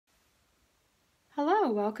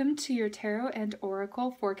Hello, welcome to your Tarot and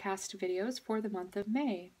Oracle forecast videos for the month of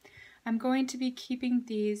May. I'm going to be keeping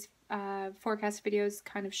these forecast videos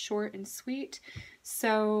kind of short and sweet.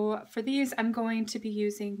 So for these, I'm going to be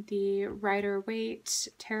using the Rider-Waite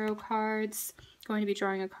tarot cards, going to be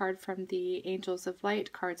drawing a card from the Angels of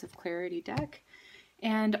Light Cards of Clarity deck,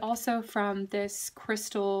 and also from this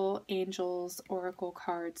Crystal Angels Oracle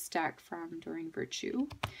cards deck from During Virtue.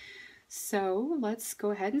 So let's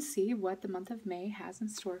go ahead and see what the month of May has in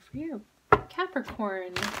store for you.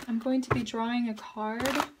 Capricorn, I'm going to be drawing a card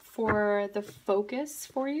for the focus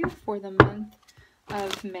for you for the month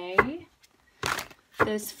of May.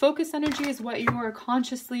 This focus energy is what you are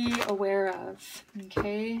consciously aware of,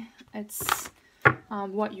 okay? It's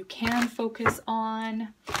what you can focus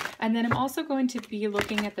on. And then I'm also going to be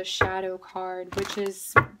looking at the shadow card, which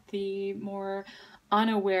is the more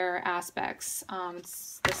unaware aspects.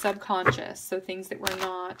 It's the subconscious, so things that we're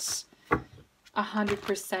not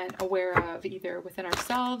 100% aware of either within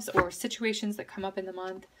ourselves or situations that come up in the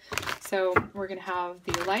month. So we're going to have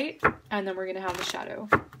the light and then we're going to have the shadow.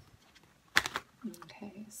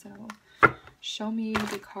 Okay, so show me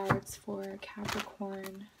the cards for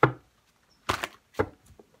Capricorn.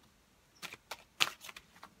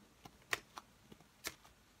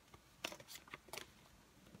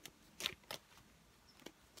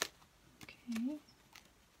 Okay.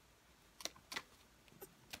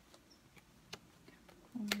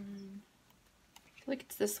 I feel like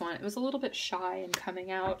it's this one. It was a little bit shy in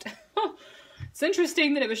coming out. It's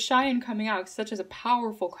interesting that it was shy in coming out. It's such as a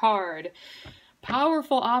powerful card.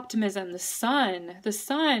 Powerful optimism. The sun. The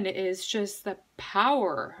sun is just the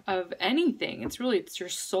power of anything. It's your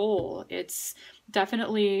soul. It's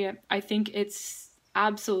definitely, I think it's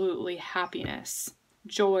absolutely happiness,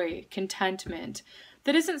 joy, contentment.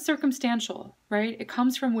 That isn't circumstantial, right? It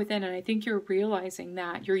comes from within, and I think you're realizing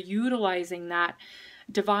that. You're utilizing that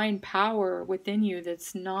divine power within you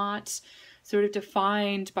that's not sort of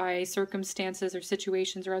defined by circumstances or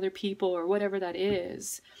situations or other people or whatever that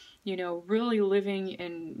is. You know, really living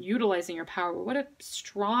and utilizing your power. What a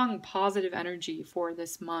strong positive energy for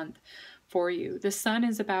this month for you. The sun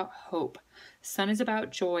is about hope. The sun is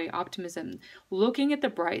about joy, optimism, looking at the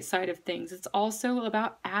bright side of things. It's also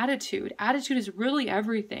about attitude. Attitude is really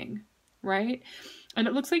everything, right? And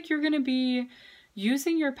it looks like you're going to be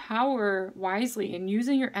using your power wisely and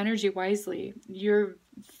using your energy wisely. You're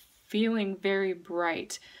feeling very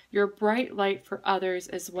bright. You're a bright light for others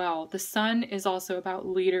as well. The sun is also about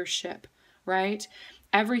leadership, right?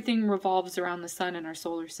 Everything revolves around the sun in our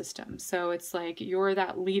solar system. So it's like you're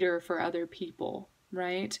that leader for other people,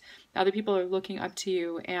 right? Other people are looking up to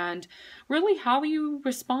you, and really how you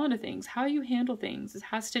respond to things, how you handle things, it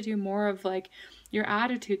has to do more of like your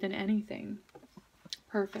attitude than anything.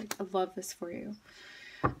 Perfect. I love this for you.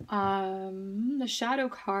 The shadow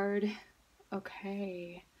card.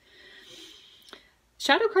 Okay.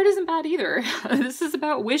 Shadow card isn't bad either. This is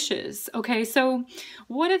about wishes. Okay, so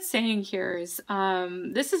what it's saying here is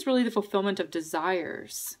this is really the fulfillment of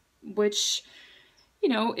desires, which, you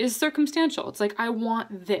know, is circumstantial. It's like, I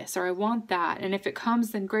want this or I want that. And if it comes,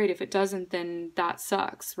 then great. If it doesn't, then that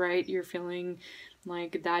sucks, right? You're feeling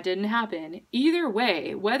like that didn't happen. Either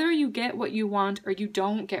way, whether you get what you want or you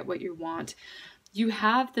don't get what you want, you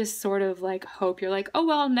have this sort of like hope. You're like, oh,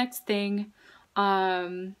 well, next thing,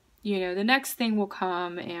 you know, the next thing will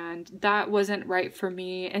come, and that wasn't right for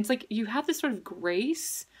me. And it's like you have this sort of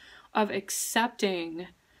grace of accepting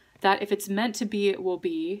that if it's meant to be, it will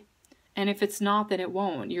be. And if it's not, then it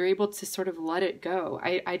won't. You're able to sort of let it go.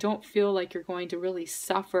 I don't feel like you're going to really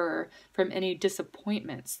suffer from any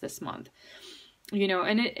disappointments this month. You know,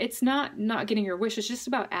 and it's not getting your wish. It's just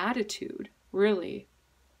about attitude, really.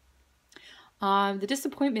 The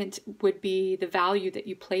disappointment would be the value that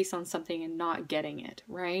you place on something and not getting it,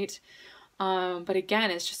 right? But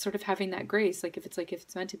again, it's just sort of having that grace. Like if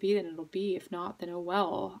it's meant to be, then it'll be. If not, then oh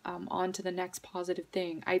well. On to the next positive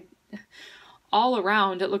thing. All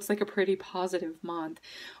around, it looks like a pretty positive month.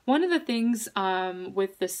 One of the things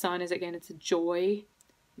with the sun is, again, it's a joy.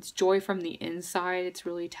 It's joy from the inside. It's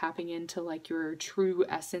really tapping into like your true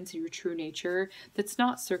essence, your true nature. That's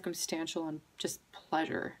not circumstantial and just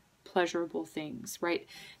pleasurable things, right?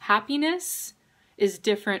 Happiness is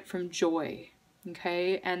different from joy,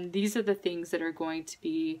 okay? And these are the things that are going to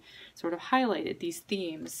be sort of highlighted, these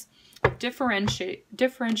themes of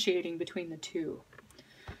differentiating between the two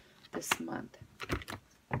this month.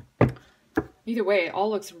 Either way, it all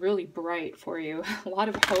looks really bright for you. A lot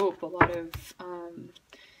of hope, a lot of,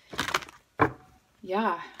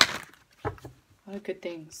 yeah, a lot of good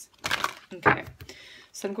things. Okay,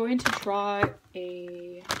 so I'm going to draw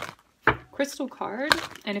a crystal card,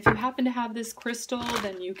 and if you happen to have this crystal,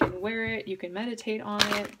 then you can wear it, you can meditate on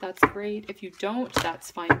it, that's great. If you don't, that's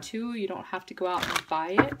fine too. You don't have to go out and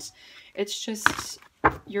buy it. It's just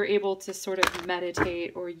you're able to sort of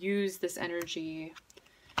meditate or use this energy,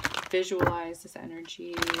 visualize this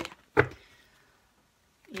energy.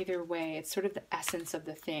 Either way, it's sort of the essence of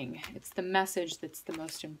the thing. It's the message that's the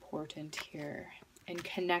most important here, and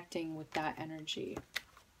connecting with that energy.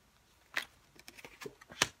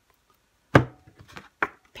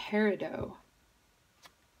 Peridot.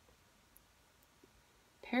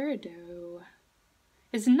 Peridot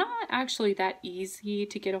is not actually that easy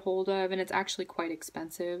to get a hold of, and it's actually quite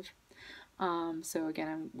expensive. So again,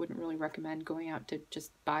 I wouldn't really recommend going out to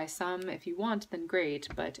just buy some. If you want, then great,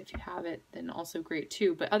 but if you have it, then also great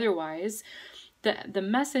too. But otherwise, the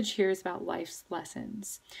message here is about life's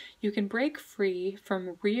lessons. You can break free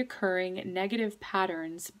from reoccurring negative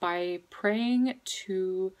patterns by praying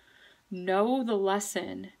to know the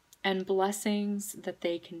lesson and blessings that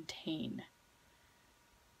they contain.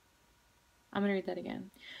 I'm going to read that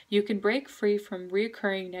again. You can break free from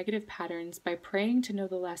reoccurring negative patterns by praying to know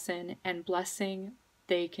the lesson and blessing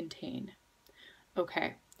they contain.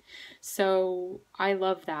 Okay, so I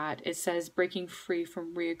love that. It says breaking free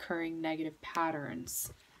from reoccurring negative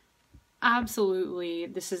patterns. Absolutely,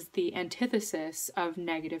 this is the antithesis of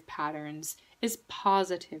negative patterns, is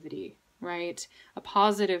positivity, right? A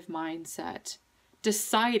positive mindset.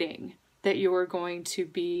 Deciding that you are going to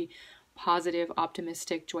be positive,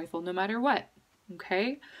 optimistic, joyful, no matter what.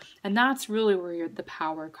 Okay? And that's really where the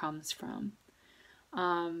power comes from.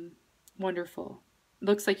 Wonderful.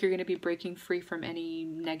 Looks like you're going to be breaking free from any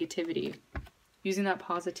negativity, using that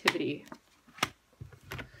positivity.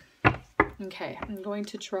 Okay, I'm going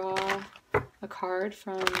to draw a card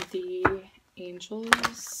from the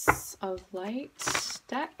Angels of Light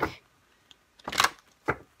deck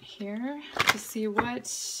here to see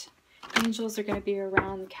what angels are going to be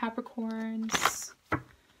around Capricorns,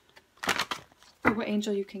 or what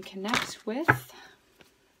angel you can connect with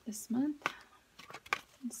this month.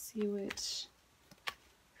 Let's see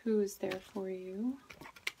who is there for you.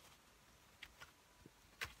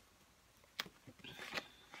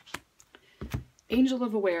 Angel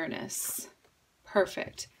of Awareness.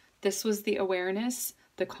 Perfect. This was the awareness,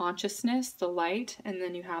 the consciousness, the light, and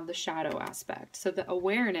then you have the shadow aspect. So the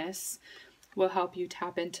awareness will help you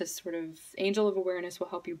tap into sort of, Angel of Awareness will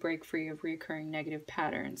help you break free of recurring negative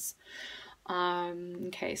patterns.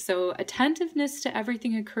 Okay, so attentiveness to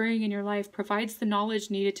everything occurring in your life provides the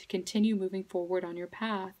knowledge needed to continue moving forward on your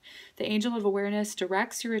path. The Angel of Awareness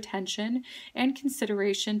directs your attention and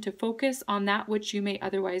consideration to focus on that which you may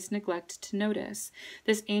otherwise neglect to notice.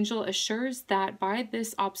 This angel assures that by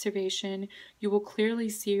this observation, you will clearly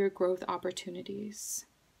see your growth opportunities.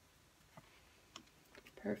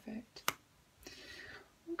 Perfect.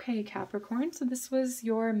 Okay, Capricorn, so this was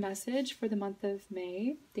your message for the month of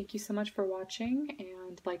May. Thank you so much for watching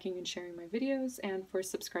and liking and sharing my videos, and for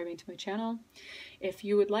subscribing to my channel. If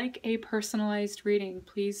you would like a personalized reading,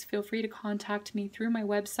 please feel free to contact me through my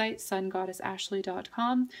website,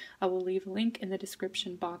 SunGoddessAshley.com. I will leave a link in the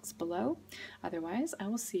description box below. Otherwise, I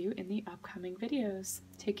will see you in the upcoming videos.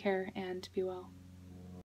 Take care and be well.